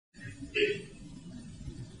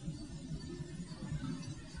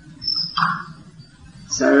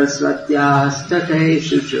Sarasvatyastake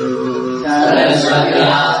shucho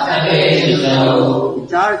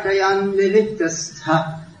Vitarkayan viviktastha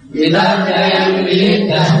Idam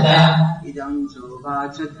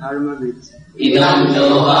chovacha dharmavit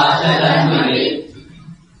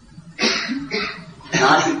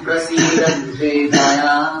Nati prasida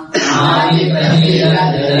dvejaya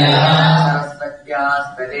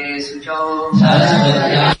Sarasvatyastake shucho.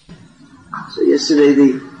 So yesterday the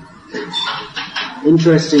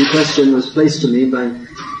interesting question was placed to me by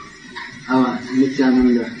our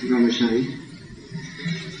Nityananda Brahmachari.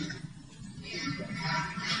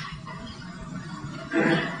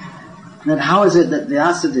 That how is it that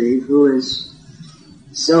Vyasadeva, who is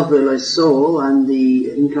self-realized soul and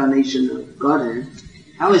the incarnation of Godhead,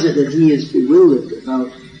 how is it that he is bewildered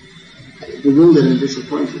and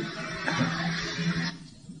disappointed?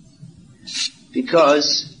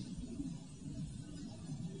 Because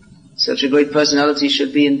such a great personality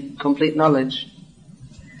should be in complete knowledge.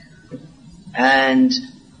 And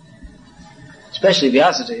especially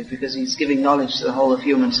Vyasadeva, because he's giving knowledge to the whole of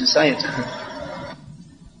human society.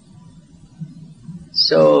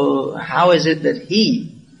 So how is it that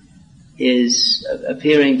he is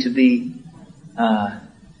appearing to be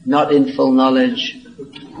not in full knowledge,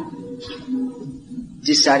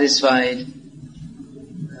 dissatisfied?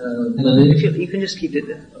 If you can just keep it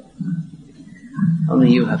there.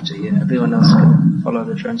 Only you have to hear. Everyone else can follow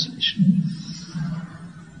the translation.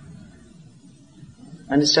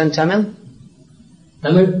 Understand Tamil?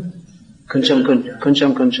 Tamil?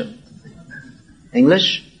 Kuncham.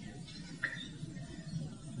 English?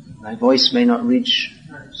 My voice may not reach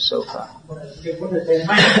so far.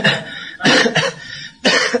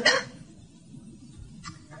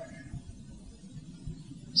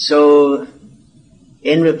 So,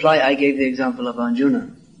 in reply, I gave the example of Arjuna.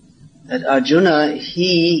 That Arjuna,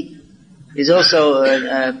 he is also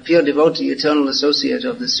a pure devotee, eternal associate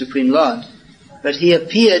of the Supreme Lord. But he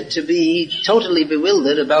appeared to be totally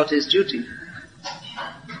bewildered about his duty.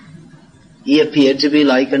 He appeared to be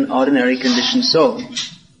like an ordinary conditioned soul.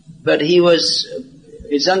 But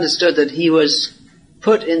it's understood that he was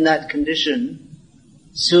put in that condition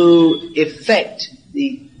to effect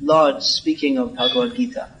the Lord speaking of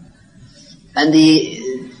Bhagavad-gita. And the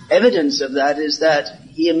evidence of that is that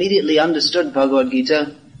he immediately understood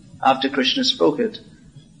Bhagavad-gita after Krishna spoke it.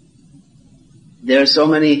 There are so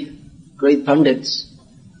many great pundits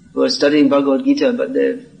who are studying Bhagavad-gita, but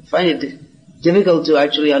they find it difficult to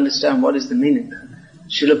actually understand what is the meaning.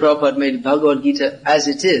 Srila Prabhupada made Bhagavad-gita as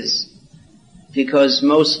it is, because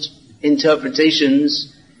most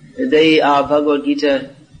interpretations, they are Bhagavad-gita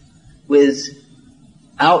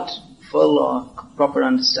without full or proper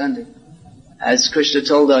understanding. As Krishna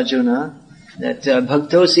told Arjuna, that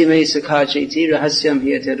bhaktosi me sakha chaiti rahasyam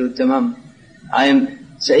hiyate uttamam. I am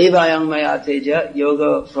saivayam maya teja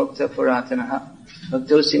yoga prokta puratanaha.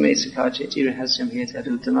 Bhaktosi me sakha chaiti rahasyam hiyate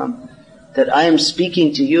uttamam. That I am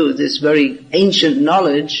speaking to you this very ancient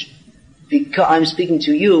knowledge, because I'm speaking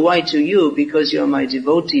to you. Why to you? Because you're my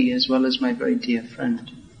devotee as well as my very dear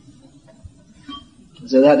friend.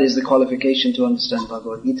 So that is the qualification to understand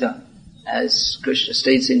Bhagavad-gita. As Krishna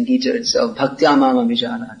states in Gita itself, Bhaktya mama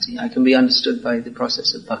vijanati. I can be understood by the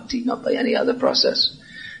process of bhakti, not by any other process.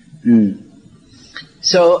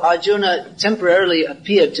 So Arjuna temporarily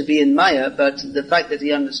appeared to be in Maya, but the fact that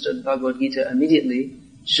he understood Bhagavad-gita immediately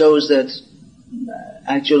shows that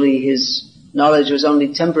actually his knowledge was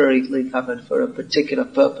only temporarily covered for a particular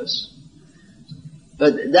purpose.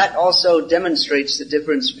 But that also demonstrates the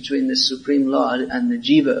difference between the Supreme Lord and the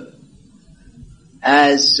Jiva.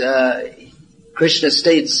 As Krishna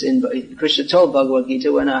states Krishna told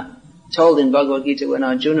Bhagavad-gita told in Bhagavad-gita when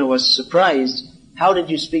Arjuna was surprised, how did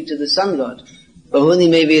you speak to the sun god? Bahuni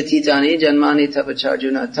me vyatitani janmani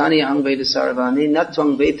tapacharjuna tani aham veda saravani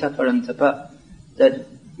natvang veta parantapa. That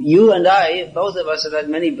you and I, both of us have had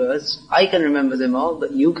many births. I can remember them all,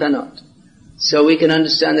 but you cannot. So we can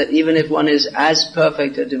understand that even if one is as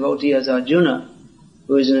perfect a devotee as Arjuna,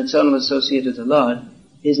 who is an eternal associate of the Lord,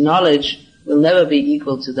 his knowledge will never be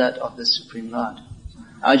equal to that of the Supreme Lord.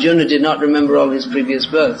 Arjuna did not remember all his previous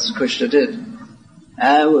births, Krishna did.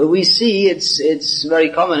 We see it's very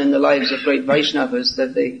common in the lives of great Vaishnavas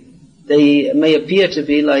that they may appear to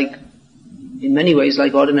be like, in many ways,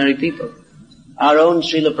 like ordinary people. Our own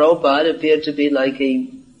Srila Prabhupada appeared to be like a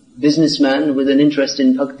businessman with an interest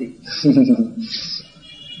in bhakti.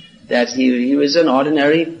 That he was an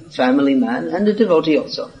ordinary family man and a devotee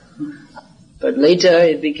also. But later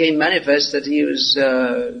it became manifest that he was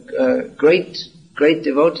a great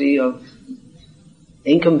devotee of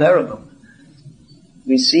incomparable.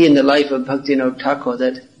 We see in the life of Bhaktivinoda Thakur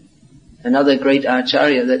that another great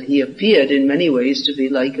acharya, that he appeared in many ways to be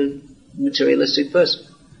like a materialistic person.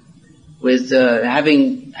 With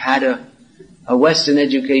having had a Western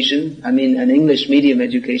education, an English medium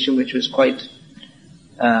education, which was quite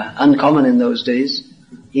uncommon in those days,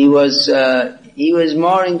 he was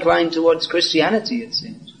more inclined towards Christianity, it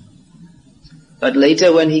seemed. But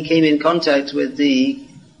later, when he came in contact with the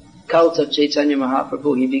cult of Chaitanya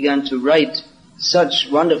Mahaprabhu, he began to write such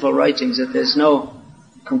wonderful writings that there's no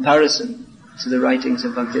comparison to the writings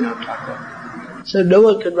of Bhaktivinoda Thakur. So no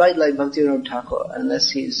one can write like Bhaktivinoda Thakur unless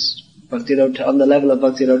he's on the level of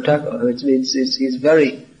Bhaktivinoda Thakur, which means he's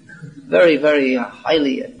very, very, very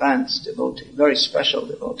highly advanced devotee, very special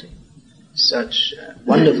devotee. Such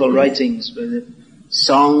wonderful writings with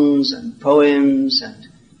songs and poems and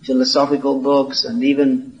philosophical books, and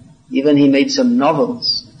even he made some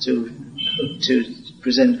novels to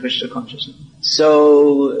present Krishna consciousness.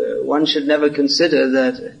 So one should never consider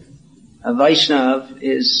that a Vaishnava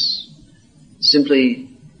is simply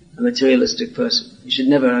a materialistic person. You should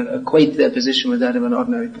never equate their position with that of an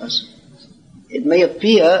ordinary person. It may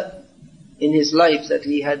appear in his life that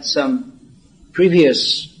he had some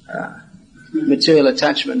previous material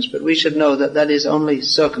attachments, but we should know that that is only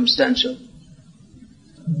circumstantial.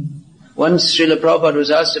 Once Srila Prabhupada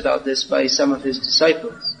was asked about this by some of his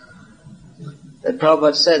disciples. That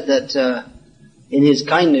Prabhupada said that in his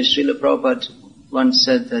kindness, Srila Prabhupada once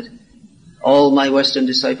said that all my Western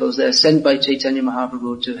disciples, they are sent by Chaitanya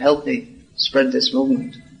Mahaprabhu to help me spread this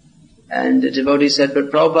movement. And the devotee said,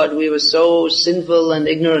 but Prabhupada, we were so sinful and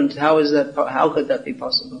ignorant, how could that be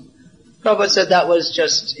possible? Prabhupada said that was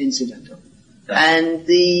just incidental. And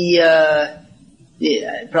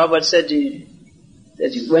Prabhupada said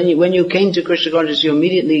that when you came to Krishna consciousness, you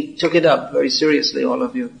immediately took it up very seriously, all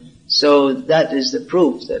of you. So that is the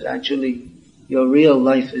proof that actually your real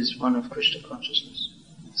life is one of Krishna consciousness.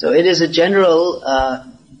 So it is a general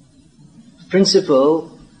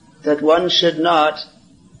principle that one should not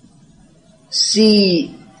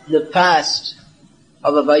see the past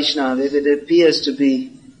of a Vaishnava if it appears to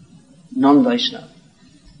be non-Vaishnava.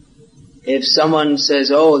 If someone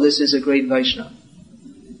says, oh, this is a great Vaishnava,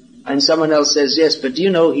 and someone else says, yes, but do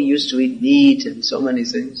you know he used to eat meat and so many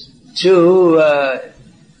things? To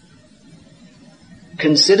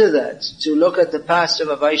consider that, to look at the past of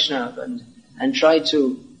a Vaishnava and try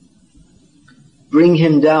to bring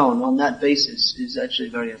him down on that basis is actually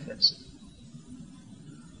very offensive.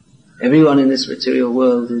 Everyone in this material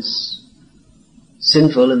world is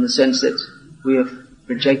sinful in the sense that we have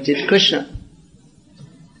rejected Krishna.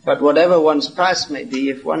 But whatever one's past may be,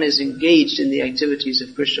 if one is engaged in the activities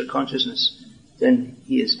of Krishna consciousness, then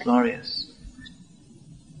he is glorious.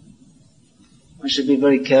 One should be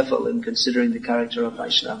very careful in considering the character of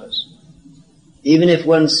Vaishnavas. Even if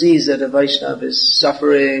one sees that a Vaishnava is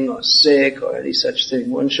suffering or sick or any such thing,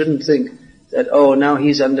 one shouldn't think that, oh, now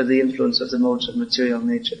he's under the influence of the modes of material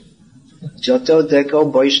nature. Jato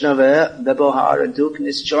deko Vaishnava bebohara duk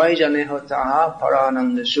nischoy janeho taha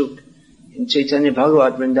parananda shuk. In Chaitanya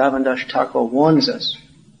Bhagavad, Vrindavan Das Thakur warns us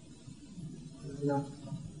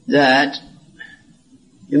that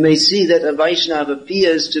you may see that a Vaishnava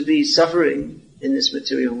appears to be suffering in this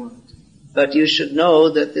material world. But you should know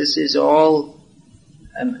that this is all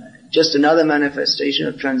just another manifestation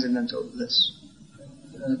of transcendental bliss.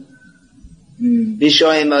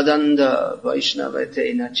 Vishoy Madanda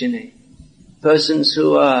Vaishnavate Nachine. Persons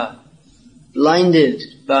who are blinded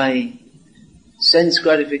by sense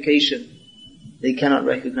gratification, they cannot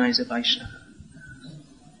recognize a Vaishnava.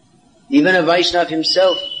 Even a Vaishnava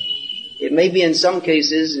himself, it may be in some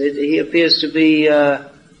cases, he appears to be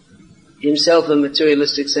himself a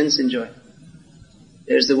materialistic sense enjoyer.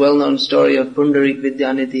 There's the well-known story of Pundarik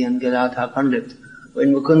Vidyanidhi and Gadadha Pandit.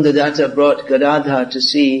 When Mukunda Datta brought Gadadha to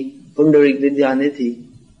see Pundarik Vidyanidhi,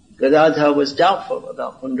 Gadadha was doubtful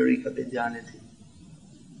about Pundarika Vidyanidhi.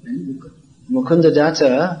 Mukunda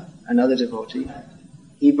Datta, another devotee,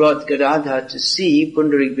 he brought Gadadha to see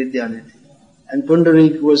Pundarik Vidyanidhi. And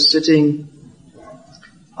Pundarik was sitting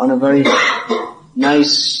on a very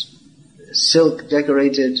nice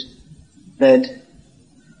silk-decorated bed,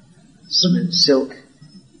 silk,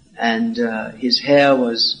 and his hair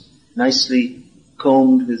was nicely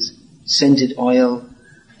combed with scented oil,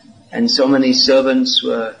 and so many servants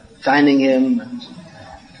were fanning him. And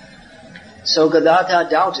so Gadadha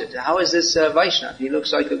doubted, how is this Vaishnava? He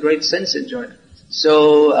looks like a great sense enjoyer.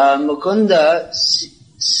 So Mukunda,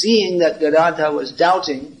 seeing that Gadadha was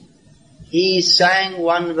doubting, he sang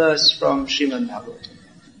one verse from Srimad Bhagavatam,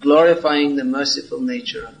 glorifying the merciful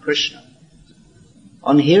nature of Krishna.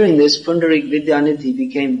 On hearing this, Pundarik Vidyanidhi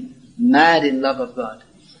became mad in love of God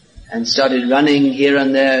and started running here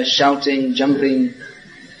and there, shouting, jumping,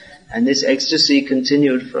 and this ecstasy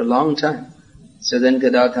continued for a long time. So then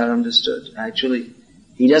Gadadhar understood, actually,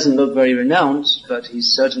 he doesn't look very renounced, but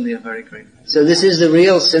he's certainly a very great man. So this is the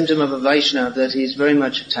real symptom of a Vaishnava, that he's very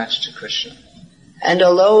much attached to Krishna. And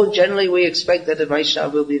although generally we expect that a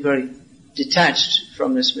Vaishnava will be very detached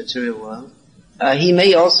from this material world, he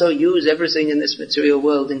may also use everything in this material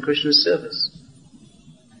world in Krishna's service.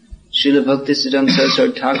 Srila Bhaktisiddhanta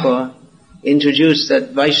Saraswati Thakur introduced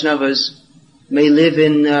that Vaishnavas may live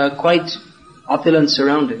in quite opulent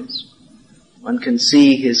surroundings. One can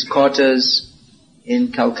see his quarters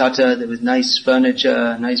in Calcutta with nice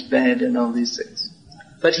furniture, nice bed and all these things.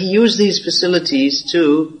 But he used these facilities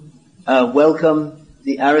to welcome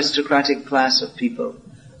the aristocratic class of people.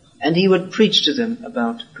 And he would preach to them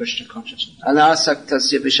about Krishna consciousness.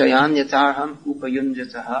 Anasaktasya vishayan yatarham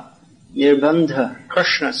upayunjataha nirbandha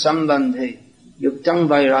Krishna sambandhe yuktang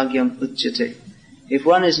vairagyam uchyate. If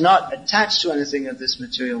one is not attached to anything of this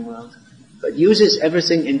material world, but uses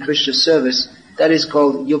everything in Krishna's service, that is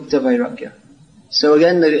called yukta vairagya. So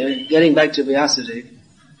again, getting back to Vyasadeva,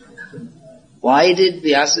 why did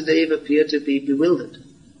Vyasadeva appear to be bewildered?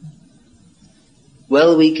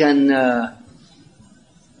 Well, we can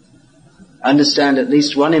understand at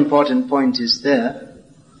least one important point is there,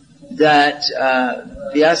 that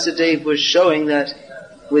Vyasadeva was showing that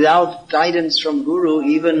without guidance from Guru,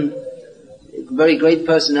 even a very great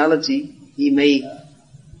personality, he may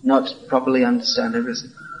not properly understand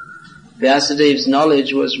everything. Vyasadeva's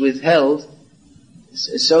knowledge was withheld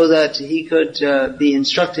so that he could be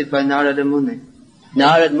instructed by Narada Muni.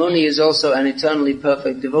 Narada Muni is also an eternally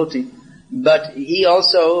perfect devotee, but he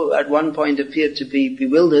also at one point appeared to be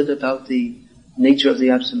bewildered about the nature of the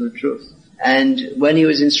absolute truth. And when he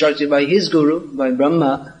was instructed by his guru, by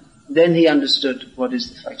Brahma, then he understood what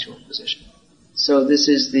is the factual position. So this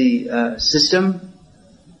is the system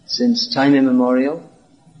since time immemorial,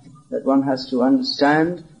 that one has to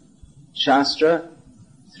understand Shastra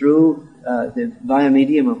through via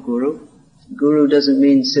medium of Guru. Guru doesn't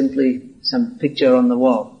mean simply some picture on the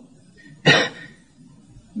wall.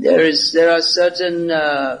 There are certain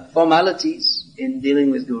formalities in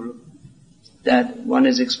dealing with Guru that one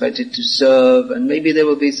is expected to serve, and maybe there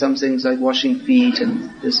will be some things like washing feet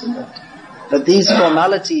and this and that. But these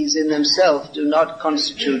formalities in themselves do not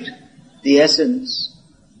constitute the essence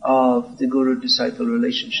of the Guru-disciple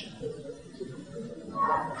relationship.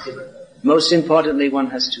 Most importantly,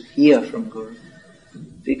 one has to hear from Guru.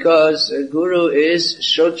 Because Guru is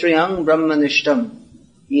Shrotriyang Brahmanishtam.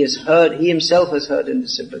 He himself has heard in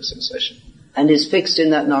disciplic succession and is fixed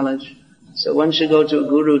in that knowledge. So one should go to a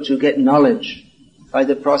Guru to get knowledge by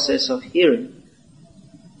the process of hearing.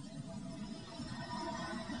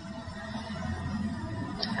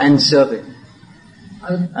 And serving.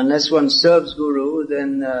 Unless one serves Guru,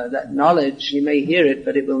 then that knowledge, he may hear it,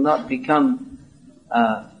 but it will not become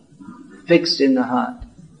fixed in the heart.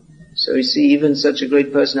 So you see, even such a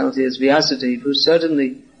great personality as Vyasadeva, who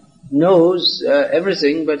certainly knows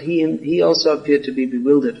everything, but he also appeared to be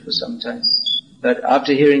bewildered for some time. But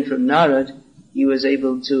after hearing from Narad, he was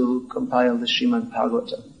able to compile the Srimad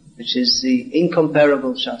Bhagavatam, which is the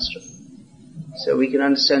incomparable Shastra. So we can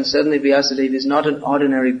understand certainly Vyasadeva is not an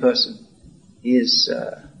ordinary person. He is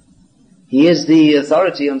the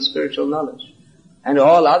authority on spiritual knowledge. And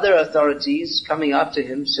all other authorities coming after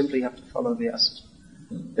him simply have to follow Vyasadeva.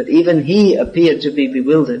 But even he appeared to be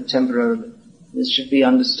bewildered temporarily. This should be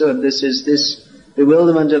understood. This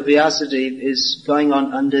bewilderment of Vyasadeva is going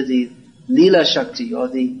on under the Leela Shakti, or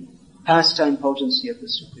the pastime potency of the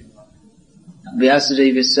Supreme Lord.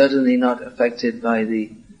 Vyasadeva is certainly not affected by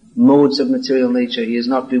the modes of material nature. He is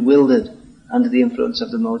not bewildered under the influence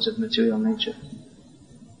of the modes of material nature.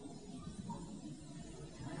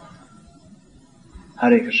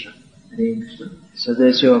 Hare Krishna. Hare Krishna. So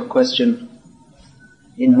there's your question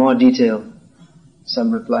in more detail.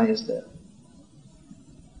 Some reply is there.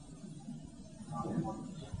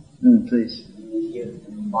 Please.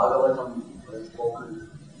 Bhagavatam was spoken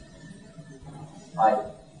by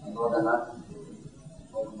Bhagavatam,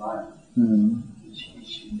 which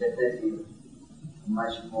definitely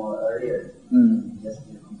much more earlier. Just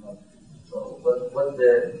so what's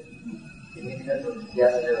the significance of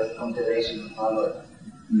Vyasadeva's consideration of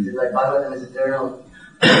Bhagavatam? Is it like Bhagavatam is eternal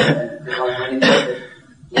and becomes manifested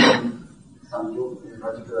in some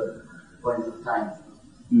particular points of time?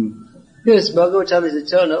 Yes, Bhagavatam is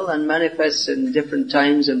eternal and manifests in different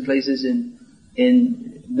times and places in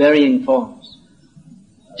varying forms.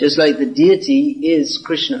 Just like the deity is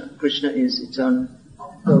Krishna. Krishna is eternal.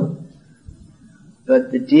 But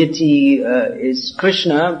the deity is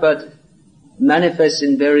Krishna, but manifests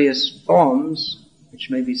in various forms, which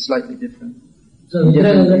may be slightly different, So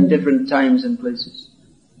in different times and places.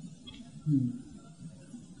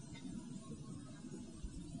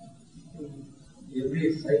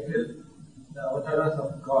 Every cycle, the avatars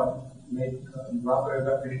of God, like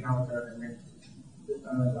Dwapara, Krishna avatar, and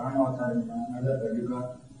Rama avatar, and another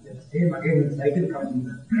Yuga, the same again, the cycle comes in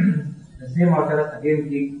the same avatars again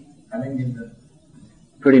keep coming in the.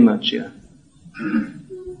 Pretty much, yeah.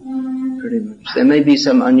 Pretty much. There may be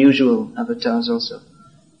some unusual avatars also,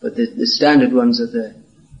 but the standard ones are there.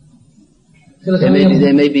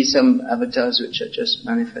 There may be some avatars which are just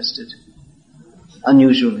manifested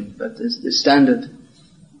unusually, but the standard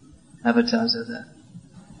avatars are there.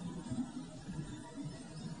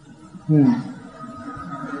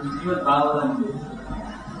 Srimad Bhagavatam,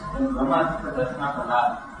 when Brahma does not allow,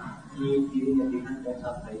 he is giving a different types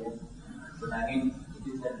of prayers. But again, it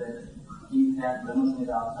is said that he has Brahma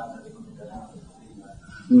Samhita also.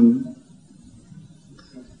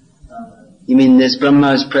 You mean there's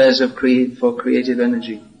Brahma's prayers for creative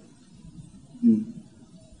energy?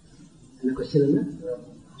 The question is,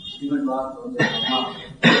 Srimad Bhagavatam,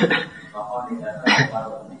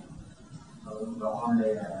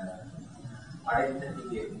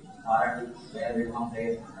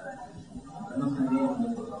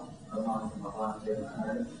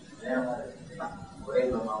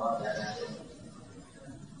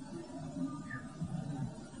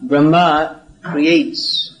 Brahma creates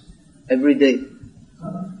every day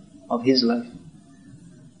of his life.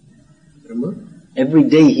 Every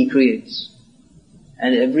day he creates.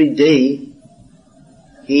 And every day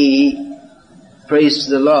he prays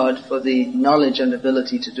to the Lord for the knowledge and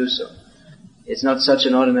ability to do so. It's not such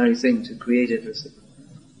an ordinary thing to create everything.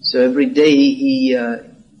 So every day he,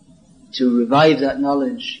 to revive that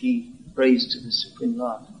knowledge, he prays to the Supreme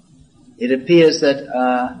Lord. It appears that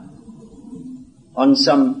on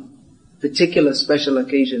some particular special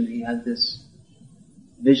occasion he had this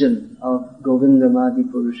vision of Govindam Adi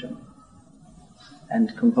Purusham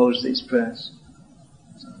and composed these prayers.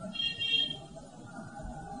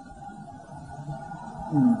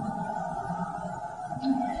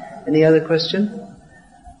 Any other question?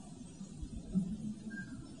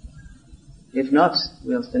 If not,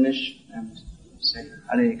 we'll finish and say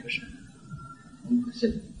Hare Krishna.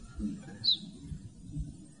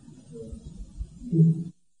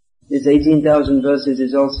 This 18,000 verses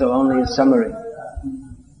is also only a summary.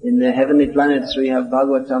 In the heavenly planets we have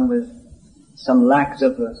Bhagavatam with some lakhs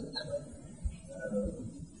of verses.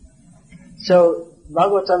 So,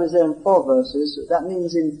 Bhagavatam is there in 4 verses, that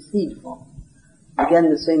means in seed form. Again,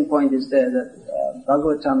 the same point is there, that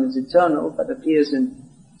Bhagavatam is eternal, but appears in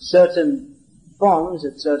certain forms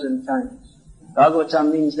at certain times.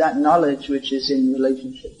 Bhagavatam means that knowledge which is in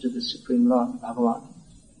relationship to the Supreme Lord, Bhagavan.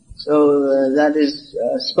 So that is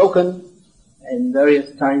spoken in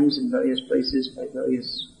various times, in various places, by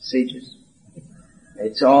various sages.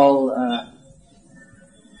 It's all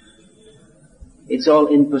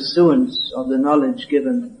in pursuance of the knowledge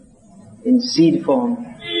given in seed form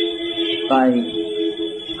by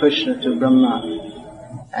Krishna to Brahma.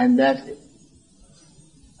 And that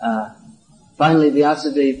finally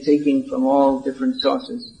Vyasadeva, taking from all different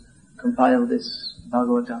sources, compiled this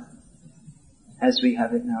Bhagavatam as we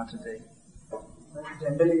have it now today.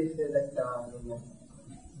 Generally we say that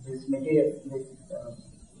this material,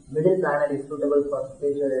 middle planet is suitable for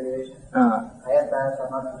spiritual elevation. Higher planets are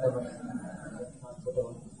not suitable.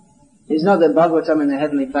 It's not that Bhagavatam in the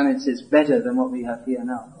heavenly planets is better than what we have here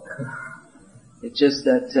now. It's just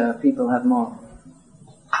that people have more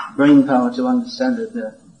brain power to understand it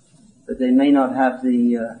there. But they may not have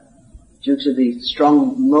the, due to the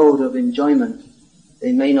strong mode of enjoyment,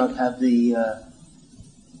 they may not have the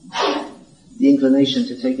inclination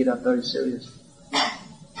to take it up very seriously.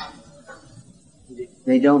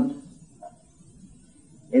 They don't.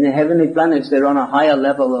 In the heavenly planets, they're on a higher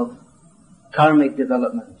level of karmic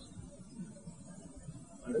development.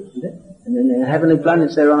 And in the heavenly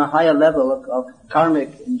planets, they're on a higher level of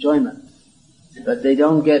karmic enjoyment. But they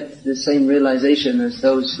don't get the same realization as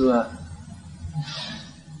those who are...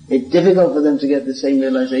 It's difficult for them to get the same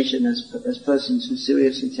realization as persons who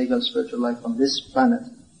seriously take on spiritual life on this planet.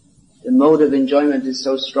 The mode of enjoyment is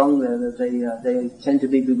so strong there that they tend to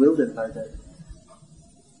be bewildered by that.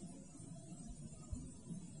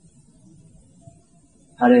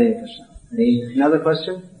 Hare Krishna. Another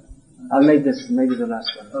question? I'll make this maybe the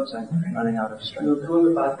last one because I'm running out of strength.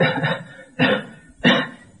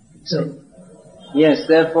 So, yes,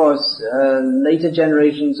 therefore, later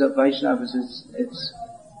generations of Vaishnavas,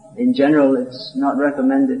 in general, it's not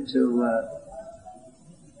recommended to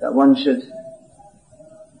that one should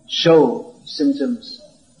show symptoms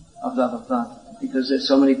of love of God, because there's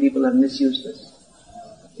so many people have misused this.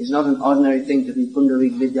 It's not an ordinary thing to be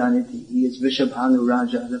Pundarik Vidyaniti. He is Vishabhanu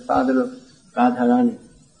Raja, the father of Radharani.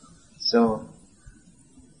 So,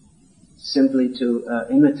 simply to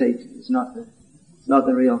imitate is not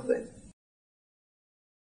the real thing.